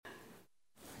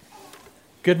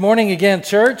Good morning again,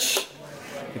 church.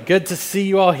 Good to see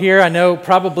you all here. I know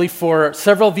probably for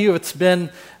several of you it's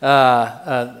been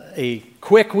a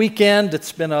quick weekend.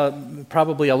 It's been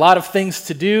probably a lot of things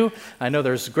to do. I know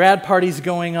there's grad parties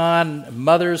going on,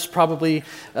 mothers probably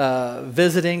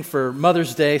visiting for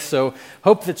Mother's Day, so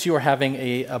hope that you are having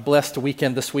a blessed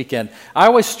weekend this weekend. I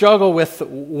always struggle with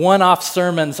one-off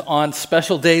sermons on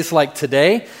special days like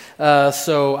today,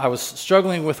 so I was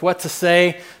struggling with what to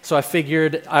say, so I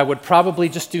figured I would probably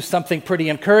just do something pretty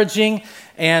encouraging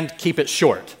and keep it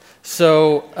short.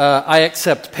 So I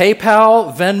accept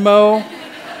PayPal, Venmo,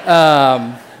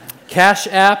 Cash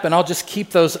App, and I'll just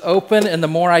keep those open, and the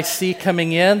more I see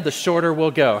coming in, the shorter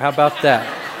we'll go. How about that?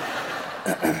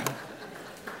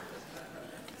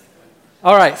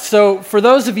 All right, so for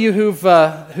those of you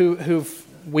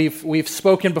we've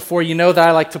spoken before, you know that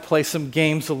I like to play some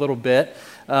games a little bit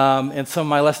in some of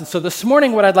my lessons. So this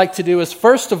morning what I'd like to do is,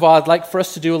 first of all, I'd like for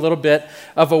us to do a little bit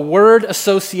of a word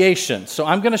association. So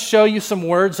I'm going to show you some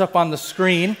words up on the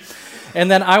screen, and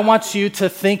then I want you to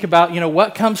think about,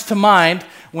 what comes to mind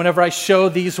whenever I show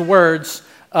these words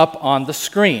up on the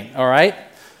screen, all right?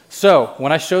 So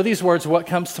when I show these words, what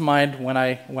comes to mind when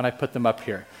I put them up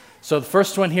here? So the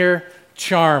first one here,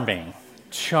 charming.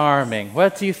 Charming.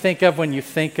 What do you think of when you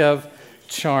think of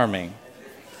charming?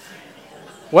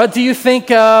 What do you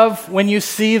think of when you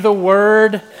see the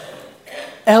word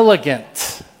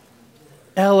elegant?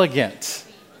 Elegant.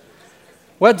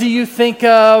 What do you think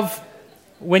of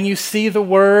when you see the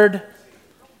word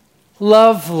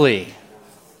lovely?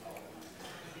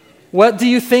 What do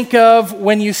you think of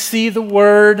when you see the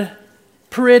word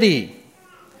pretty?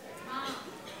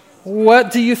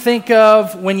 What do you think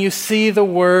of when you see the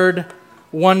word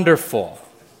wonderful?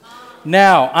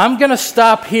 Now, I'm going to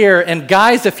stop here, and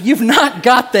guys, if you've not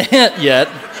got the hint yet,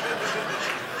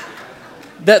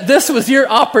 that this was your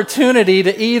opportunity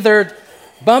to either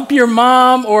bump your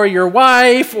mom or your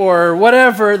wife or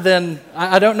whatever, then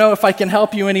I don't know if I can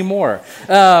help you anymore.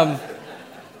 All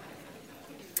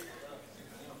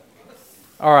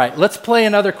right, let's play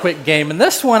another quick game. And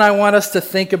this one I want us to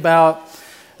think about,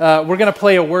 we're going to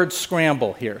play a word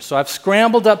scramble here. So I've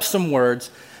scrambled up some words.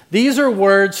 These are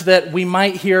words that we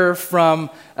might hear from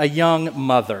a young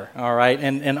mother, all right,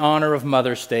 in honor of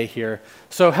Mother's Day here.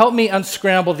 So help me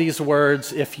unscramble these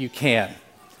words if you can.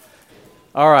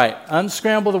 All right,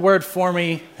 unscramble the word for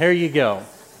me. Here you go.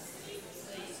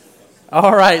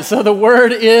 All right, so the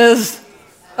word is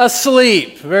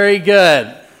asleep. Very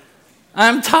good.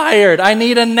 I'm tired. I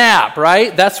need a nap,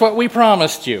 right? That's what we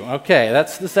promised you. Okay,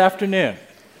 that's this afternoon.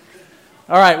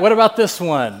 All right, what about this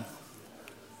one?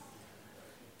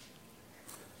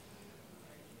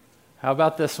 How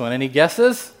about this one? Any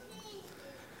guesses?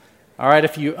 All right,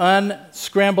 if you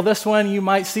unscramble this one, you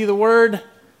might see the word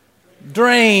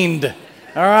drained.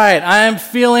 All right, I am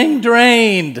feeling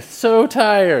drained. So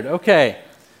tired. Okay.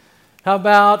 How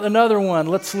about another one?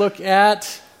 Let's look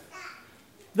at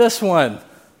this one.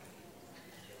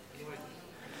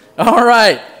 All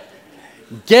right.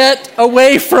 Get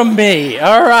away from me.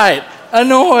 All right.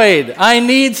 Annoyed. I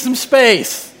need some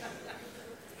space.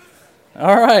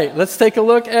 All right, let's take a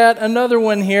look at another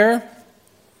one here.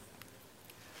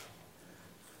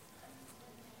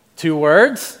 2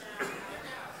 words.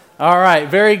 All right,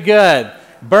 very good.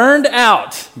 Burned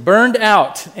out, burned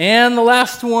out. And the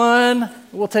last one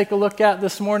we'll take a look at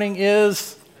this morning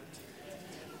is,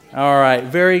 all right,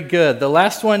 very good. The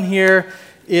last one here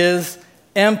is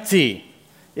empty.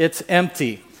 It's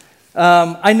empty.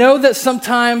 I know that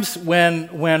sometimes when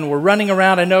we're running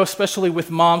around, I know especially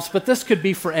with moms, but this could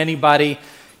be for anybody,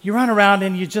 you run around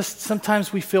and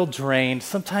sometimes we feel drained,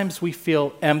 sometimes we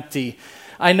feel empty.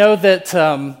 I know that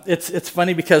it's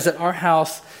funny because at our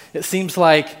house, it seems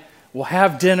like we'll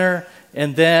have dinner,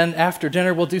 and then after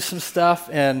dinner we'll do some stuff,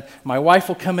 and my wife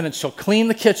will come in and she'll clean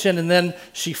the kitchen, and then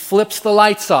she flips the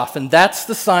lights off, and that's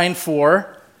the sign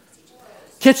for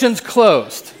kitchen's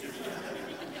closed.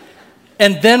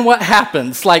 And then what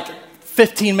happens, like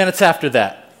 15 minutes after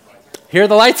that? Here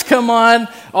the lights come on,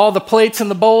 all the plates and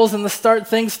the bowls and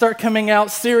things start coming out,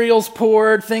 cereal's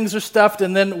poured, things are stuffed,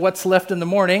 and then what's left in the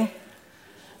morning?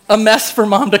 A mess for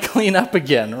mom to clean up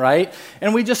again, right?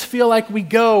 And we just feel like we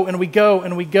go and we go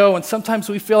and we go, and sometimes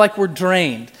we feel like we're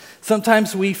drained.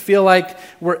 Sometimes we feel like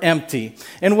we're empty.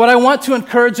 And what I want to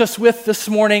encourage us with this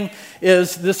morning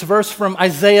is this verse from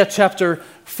Isaiah chapter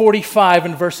 45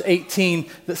 and verse 18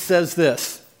 that says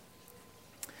this.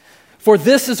 For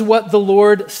this is what the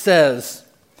Lord says.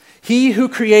 He who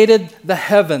created the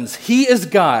heavens, he is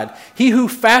God. He who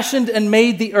fashioned and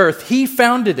made the earth, he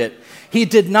founded it. He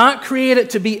did not create it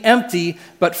to be empty,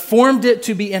 but formed it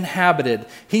to be inhabited.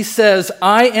 He says,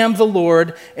 I am the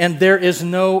Lord, and there is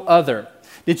no other.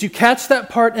 Did you catch that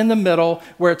part in the middle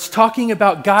where it's talking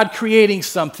about God creating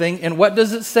something? And what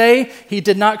does it say? He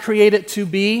did not create it to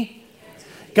be?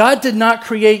 God did not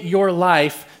create your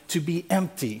life to be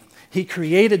empty. He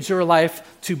created your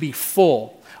life to be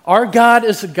full. Our God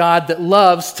is a God that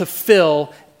loves to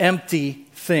fill empty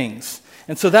things.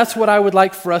 And so that's what I would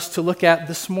like for us to look at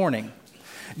this morning.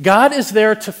 God is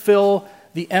there to fill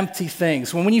the empty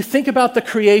things. When you think about the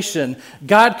creation,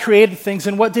 God created things,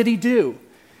 and what did he do?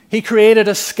 He created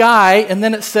a sky, and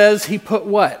then it says he put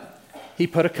what? He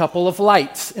put a couple of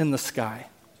lights in the sky.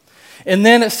 And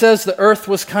then it says the earth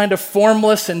was kind of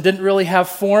formless and didn't really have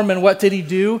form, and what did he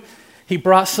do? He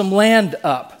brought some land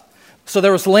up. So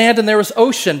there was land and there was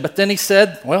ocean, but then he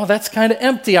said, well, that's kind of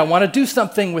empty. I want to do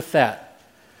something with that.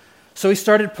 So he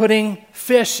started putting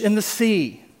fish in the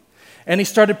sea, and he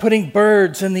started putting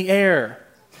birds in the air,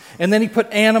 and then he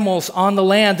put animals on the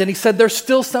land, and he said, there's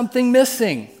still something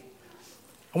missing.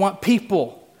 I want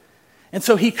people. And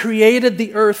so he created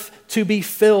the earth to be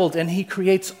filled, and he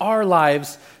creates our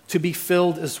lives to be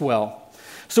filled as well.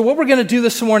 So what we're going to do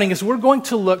this morning is we're going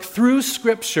to look through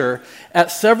Scripture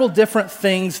at several different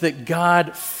things that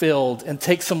God filled and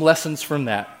take some lessons from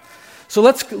that. So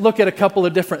let's look at a couple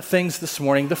of different things this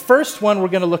morning. The first one we're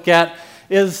going to look at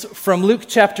is from Luke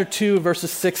chapter 2,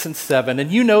 verses 6 and 7. And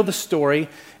you know the story.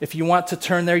 If you want to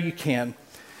turn there, you can.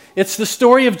 It's the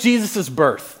story of Jesus'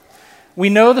 birth. We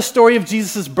know the story of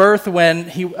Jesus' birth when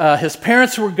his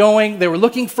parents were they were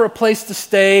looking for a place to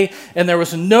stay, and there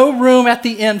was no room at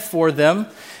the inn for them.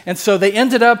 And so they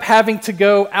ended up having to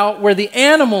go out where the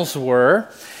animals were,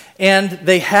 and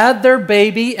they had their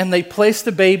baby, and they placed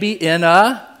the baby in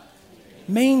a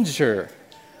manger.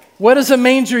 What is a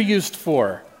manger used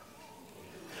for?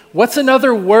 What's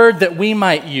another word that we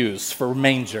might use for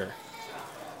manger?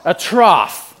 A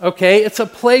trough, okay? It's a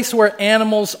place where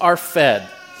animals are fed.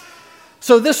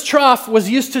 So this trough was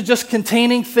used to just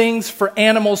containing things for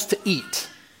animals to eat,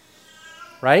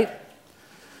 right?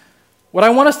 What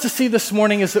I want us to see this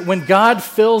morning is that when God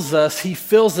fills us, he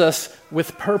fills us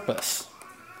with purpose.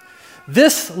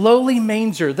 This lowly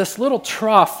manger, this little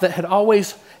trough that had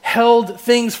always held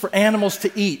things for animals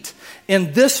to eat,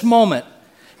 in this moment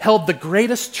held the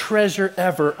greatest treasure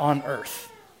ever on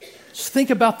earth. Just think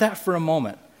about that for a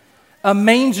moment. A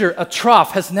manger, a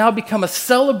trough, has now become a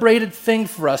celebrated thing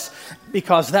for us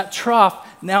because that trough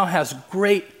now has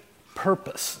great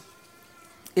purpose.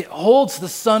 It holds the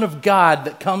Son of God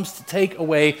that comes to take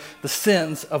away the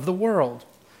sins of the world.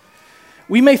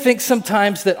 We may think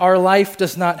sometimes that our life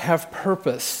does not have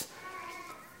purpose.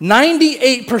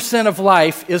 98% of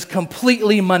life is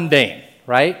completely mundane,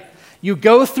 right? You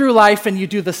go through life and you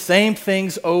do the same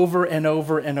things over and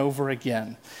over and over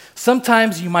again.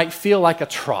 Sometimes you might feel like a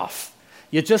trough.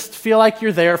 You just feel like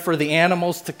you're there for the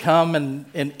animals to come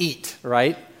and eat,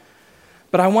 right?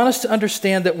 But I want us to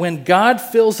understand that when God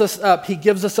fills us up, he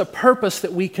gives us a purpose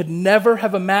that we could never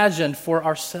have imagined for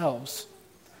ourselves.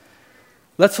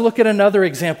 Let's look at another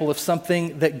example of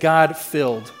something that God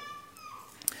filled.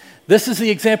 This is the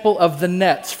example of the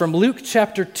nets from Luke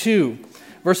chapter 2,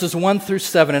 verses 1 through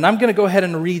 7. And I'm going to go ahead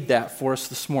and read that for us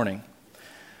this morning.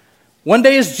 One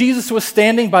day as Jesus was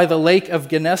standing by the lake of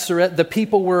Gennesaret, the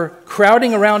people were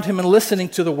crowding around him and listening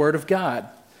to the word of God.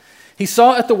 He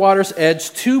saw at the water's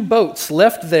edge 2 boats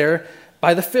left there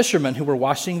by the fishermen who were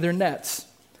washing their nets.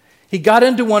 He got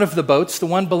into one of the boats, the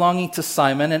one belonging to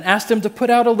Simon, and asked him to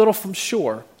put out a little from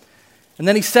shore. And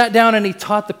then he sat down and he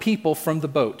taught the people from the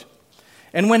boat.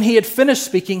 And when he had finished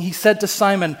speaking, he said to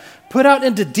Simon, "Put out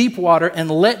into deep water and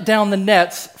let down the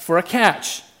nets for a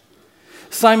catch."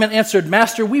 Simon answered,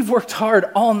 "Master, we've worked hard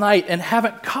all night and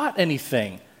haven't caught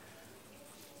anything.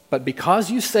 But because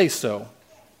you say so,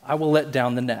 I will let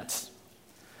down the nets."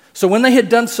 So when they had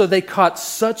done so, they caught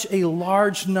such a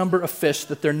large number of fish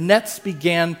that their nets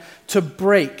began to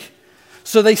break.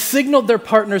 So they signaled their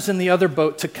partners in the other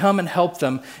boat to come and help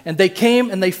them. And they came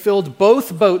and they filled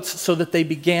both boats so that they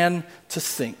began to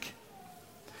sink.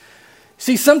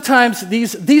 See, sometimes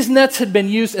these nets had been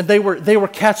used and they were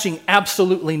catching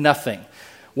absolutely nothing.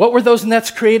 What were those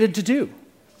nets created to do?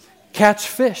 Catch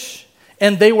fish.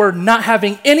 And they were not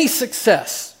having any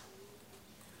success.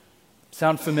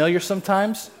 Sound familiar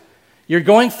sometimes? You're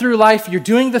going through life, you're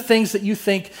doing the things that you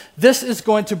think, this is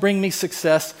going to bring me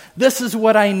success, this is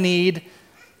what I need,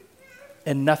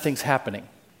 and nothing's happening.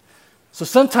 So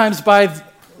sometimes by,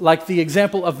 like the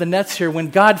example of the nets here, when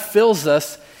God fills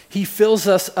us, he fills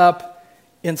us up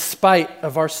in spite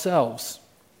of ourselves.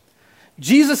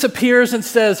 Jesus appears and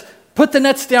says, "Put the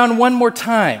nets down one more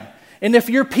time." And if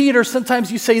you're Peter,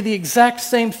 sometimes you say the exact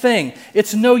same thing.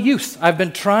 It's no use. I've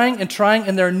been trying,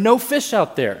 and there are no fish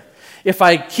out there. If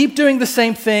I keep doing the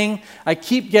same thing, I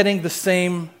keep getting the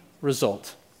same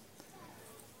result.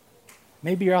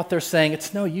 Maybe you're out there saying,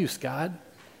 it's no use, God.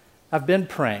 I've been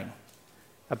praying.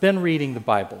 I've been reading the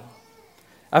Bible.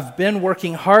 I've been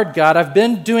working hard, God. I've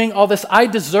been doing all this. I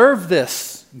deserve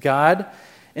this, God.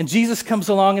 And Jesus comes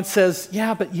along and says,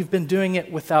 yeah, but you've been doing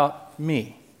it without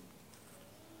me.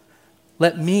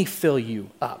 Let me fill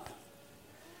you up.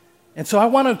 And so I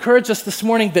want to encourage us this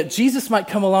morning that Jesus might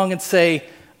come along and say,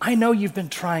 I know you've been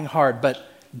trying hard, but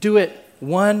do it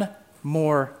one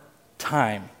more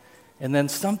time. And then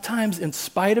sometimes, in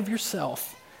spite of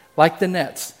yourself, like the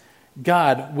nets,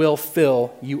 God will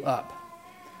fill you up.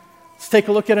 Let's take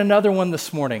a look at another one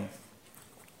this morning.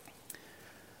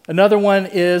 Another one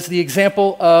is the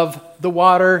example of the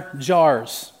water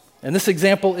jars. And this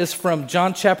example is from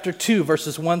John chapter 2,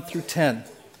 verses 1 through 10.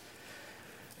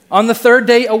 On the third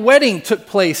day, a wedding took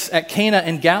place at Cana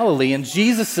in Galilee, and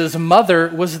Jesus' mother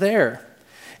was there.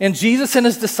 And Jesus and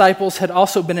his disciples had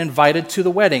also been invited to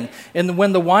the wedding. And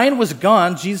when the wine was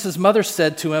gone, Jesus' mother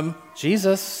said to him,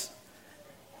 Jesus,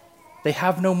 they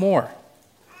have no more.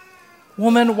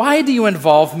 Woman, why do you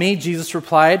involve me? Jesus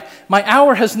replied, my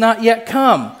hour has not yet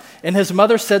come. And his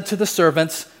mother said to the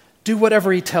servants, do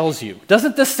whatever he tells you.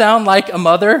 Doesn't this sound like a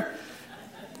mother?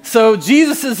 So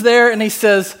Jesus is there and he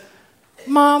says,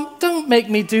 Mom, don't make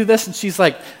me do this. And she's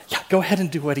like, yeah, go ahead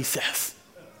and do what he says.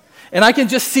 And I can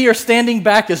just see her standing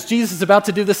back as Jesus is about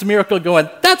to do this miracle going,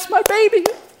 that's my baby.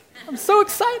 I'm so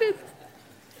excited.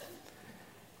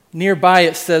 Nearby,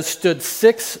 it says, stood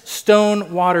 6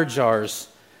 stone water jars,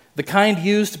 the kind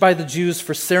used by the Jews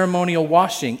for ceremonial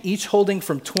washing, each holding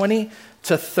from 20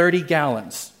 to 30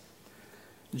 gallons.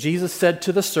 Jesus said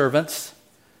to the servants,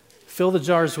 fill the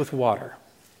jars with water.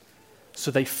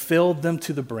 So they filled them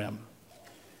to the brim.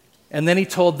 And then he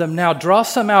told them, now draw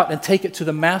some out and take it to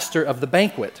the master of the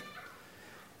banquet.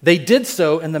 They did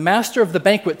so, and the master of the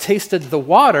banquet tasted the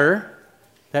water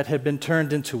that had been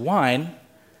turned into wine,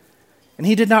 and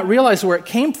he did not realize where it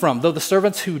came from, though the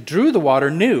servants who drew the water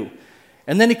knew.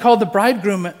 And then he called the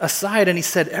bridegroom aside, and he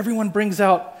said, everyone brings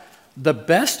out the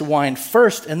best wine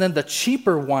first, and then the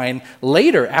cheaper wine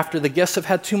later, after the guests have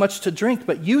had too much to drink,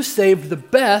 but you saved the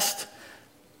best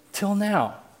till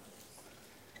now.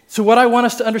 So what I want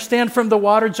us to understand from the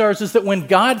water jars is that when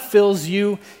God fills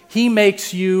you, he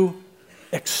makes you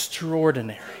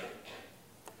extraordinary.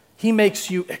 He makes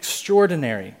you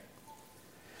extraordinary.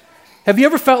 Have you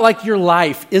ever felt like your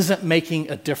life isn't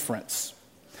making a difference?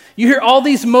 You hear all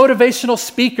these motivational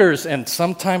speakers and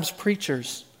sometimes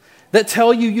preachers that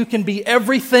tell you you can be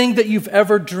everything that you've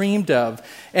ever dreamed of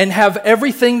and have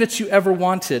everything that you ever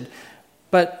wanted,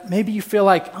 but maybe you feel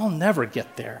like, I'll never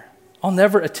get there. I'll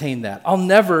never attain that. I'll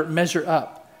never measure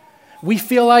up. We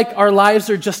feel like our lives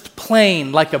are just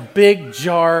plain, like a big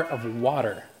jar of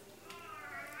water.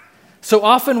 So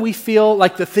often we feel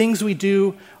like the things we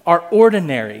do are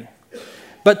ordinary.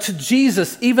 But to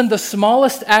Jesus, even the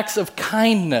smallest acts of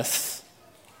kindness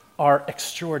are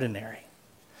extraordinary.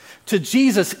 To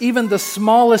Jesus, even the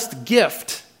smallest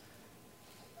gift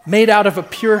made out of a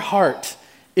pure heart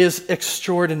is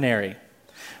extraordinary.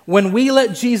 When we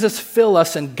let Jesus fill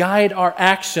us and guide our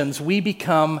actions, we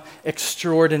become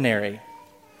extraordinary.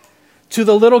 To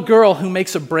the little girl who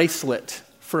makes a bracelet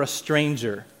for a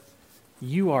stranger,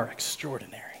 you are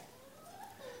extraordinary.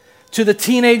 To the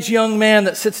teenage young man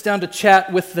that sits down to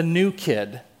chat with the new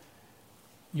kid,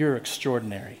 you're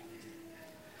extraordinary.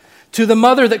 To the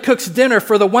mother that cooks dinner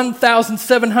for the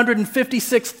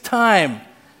 1,756th time,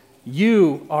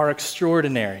 you are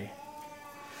extraordinary.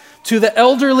 To the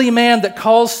elderly man that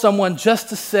calls someone just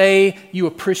to say you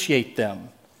appreciate them,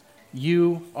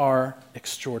 you are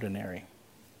extraordinary.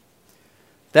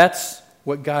 That's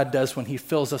what God does when he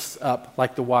fills us up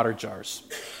like the water jars.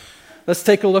 Let's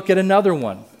take a look at another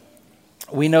one.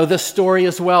 We know this story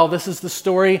as well. This is the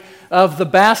story of the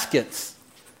baskets.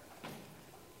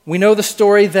 We know the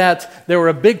story that there were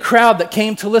a big crowd that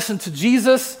came to listen to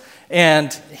Jesus,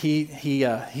 and they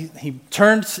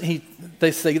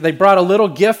brought a little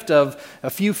gift of a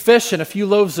few fish and a few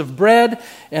loaves of bread,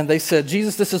 and they said,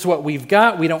 Jesus, this is what we've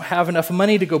got. We don't have enough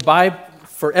money to go buy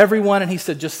for everyone. And he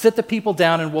said, just sit the people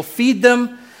down and we'll feed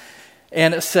them.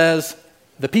 And it says,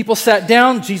 the people sat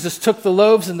down, Jesus took the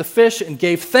loaves and the fish and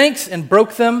gave thanks and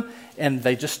broke them, and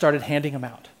they just started handing them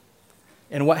out.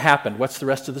 And what happened? What's the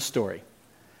rest of the story?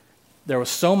 There was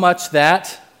so much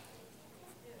that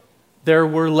there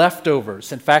were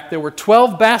leftovers. In fact, there were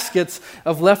 12 baskets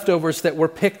of leftovers that were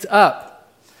picked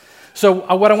up. So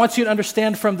what I want you to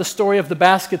understand from the story of the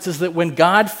baskets is that when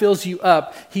God fills you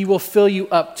up, he will fill you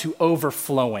up to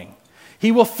overflowing.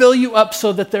 He will fill you up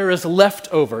so that there is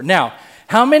leftover. Now,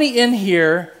 how many in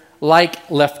here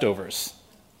like leftovers?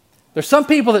 There's some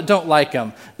people that don't like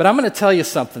them, but I'm going to tell you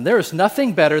something. There is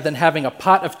nothing better than having a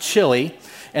pot of chili,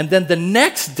 and then the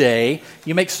next day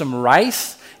you make some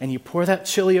rice, and you pour that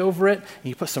chili over it, and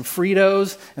you put some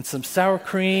Fritos and some sour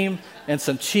cream and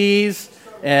some cheese.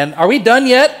 And are we done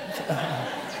yet?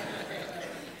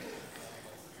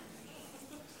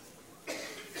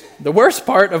 The worst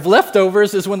part of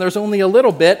leftovers is when there's only a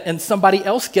little bit and somebody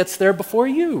else gets there before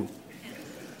you.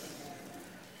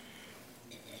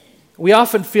 We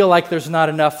often feel like there's not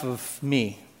enough of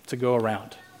me to go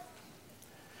around.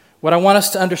 What I want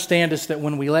us to understand is that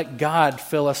when we let God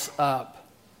fill us up,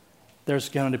 there's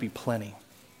going to be plenty.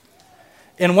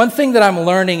 And one thing that I'm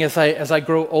learning as I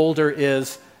grow older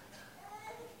is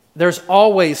there's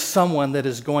always someone that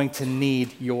is going to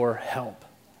need your help.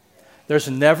 There's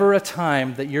never a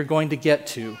time that you're going to get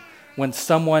to when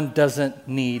someone doesn't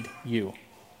need you.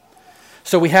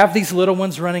 So we have these little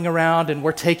ones running around and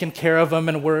we're taking care of them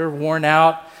and we're worn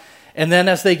out. And then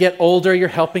as they get older, you're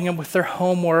helping them with their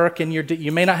homework and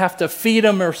you may not have to feed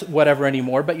them or whatever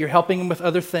anymore, but you're helping them with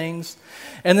other things.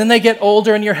 And then they get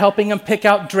older and you're helping them pick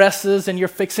out dresses and you're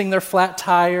fixing their flat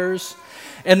tires.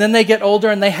 And then they get older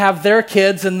and they have their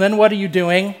kids, and then what are you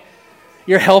doing?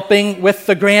 You're helping with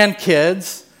the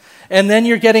grandkids. And then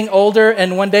you're getting older,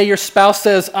 and one day your spouse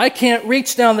says, I can't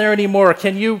reach down there anymore.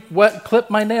 Can you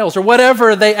clip my nails? Or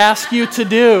whatever they ask you to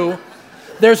do.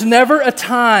 There's never a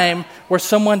time where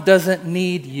someone doesn't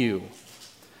need you.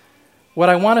 What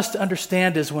I want us to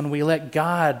understand is when we let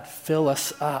God fill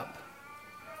us up,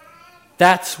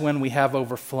 that's when we have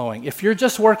overflowing. If you're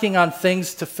just working on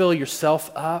things to fill yourself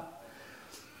up,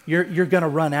 you're going to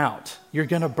run out. You're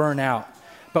going to burn out.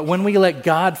 But when we let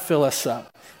God fill us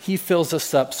up, he fills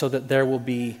us up so that there will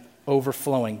be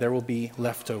overflowing. There will be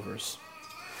leftovers.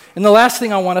 And the last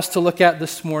thing I want us to look at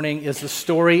this morning is the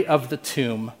story of the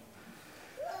tomb.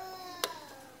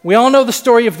 We all know the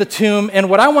story of the tomb, and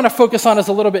what I want to focus on is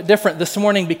a little bit different this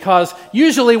morning because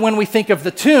usually when we think of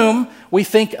the tomb, we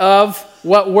think of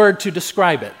what word to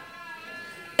describe it?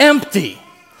 Empty.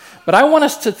 But I want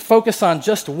us to focus on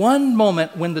just one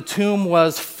moment when the tomb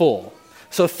was full.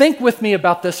 So think with me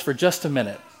about this for just a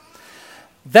minute.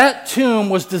 That tomb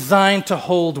was designed to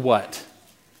hold what?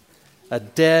 A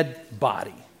dead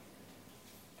body.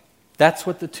 That's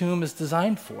what the tomb is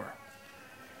designed for.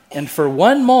 And for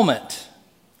one moment,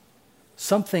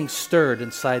 something stirred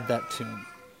inside that tomb.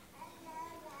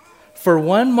 For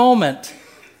one moment,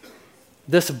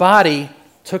 this body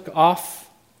took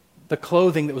off the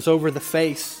clothing that was over the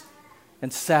face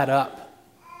and sat up.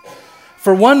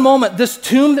 For one moment, this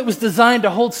tomb that was designed to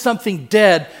hold something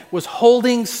dead was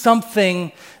holding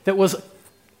something that was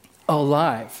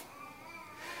alive.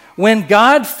 When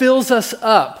God fills us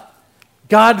up,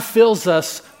 God fills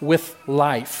us with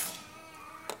life.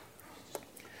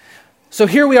 So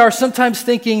here we are sometimes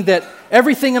thinking that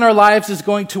everything in our lives is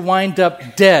going to wind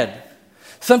up dead.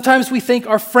 Sometimes we think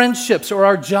our friendships or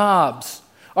our jobs,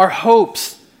 our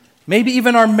hopes, maybe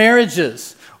even our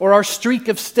marriages, or our streak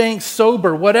of staying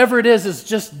sober, whatever it is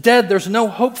just dead. There's no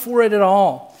hope for it at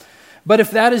all. But if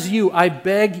that is you, I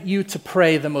beg you to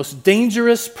pray the most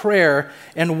dangerous prayer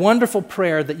and wonderful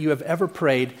prayer that you have ever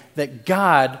prayed, that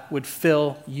God would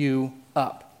fill you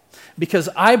up. Because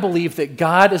I believe that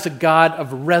God is a God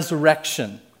of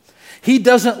resurrection. He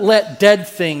doesn't let dead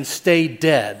things stay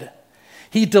dead.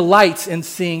 He delights in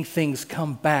seeing things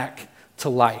come back to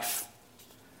life.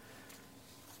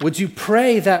 Would you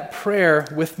pray that prayer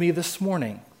with me this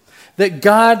morning? That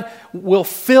God will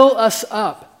fill us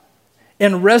up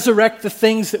and resurrect the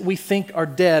things that we think are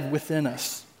dead within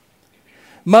us.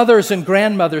 Mothers and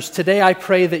grandmothers, today I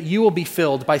pray that you will be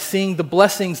filled by seeing the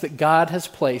blessings that God has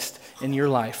placed in your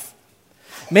life.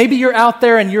 Maybe you're out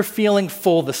there and you're feeling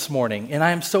full this morning, and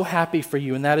I am so happy for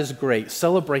you, and that is great.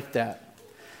 Celebrate that.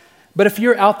 But if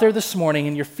you're out there this morning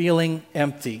and you're feeling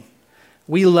empty,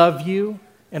 we love you.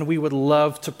 And we would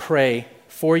love to pray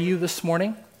for you this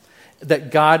morning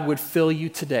that God would fill you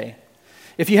today.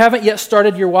 If you haven't yet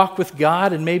started your walk with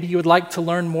God and maybe you would like to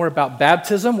learn more about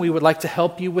baptism, we would like to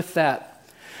help you with that.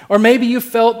 Or maybe you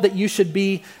felt that you should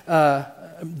be,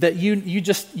 that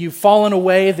you've fallen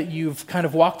away, that you've kind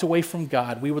of walked away from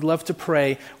God. We would love to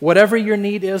pray. Whatever your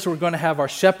need is, we're going to have our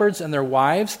shepherds and their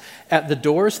wives at the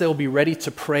doors. They will be ready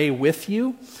to pray with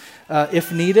you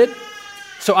if needed.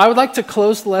 So I would like to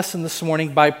close the lesson this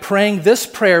morning by praying this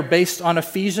prayer based on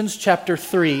Ephesians chapter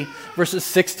 3, verses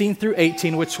 16 through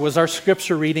 18, which was our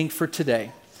scripture reading for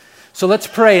today. So let's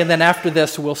pray, and then after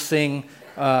this we'll sing.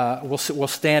 We'll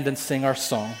stand and sing our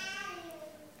song.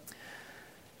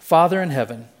 Father in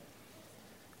heaven,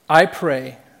 I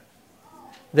pray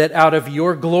that out of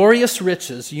your glorious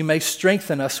riches you may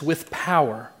strengthen us with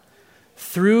power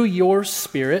through your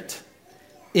Spirit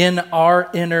in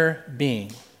our inner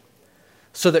being,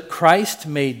 so that Christ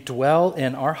may dwell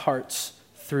in our hearts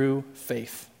through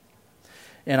faith.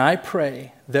 And I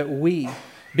pray that we,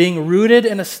 being rooted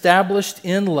and established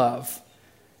in love,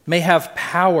 may have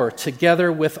power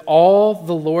together with all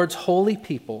the Lord's holy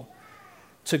people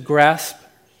to grasp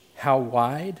how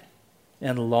wide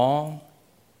and long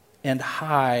and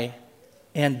high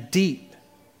and deep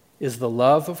is the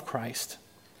love of Christ,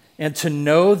 and to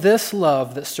know this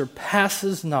love that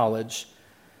surpasses knowledge,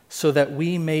 so that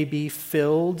we may be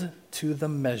filled to the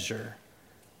measure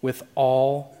with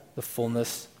all the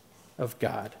fullness of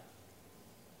God.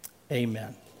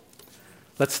 Amen.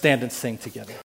 Let's stand and sing together.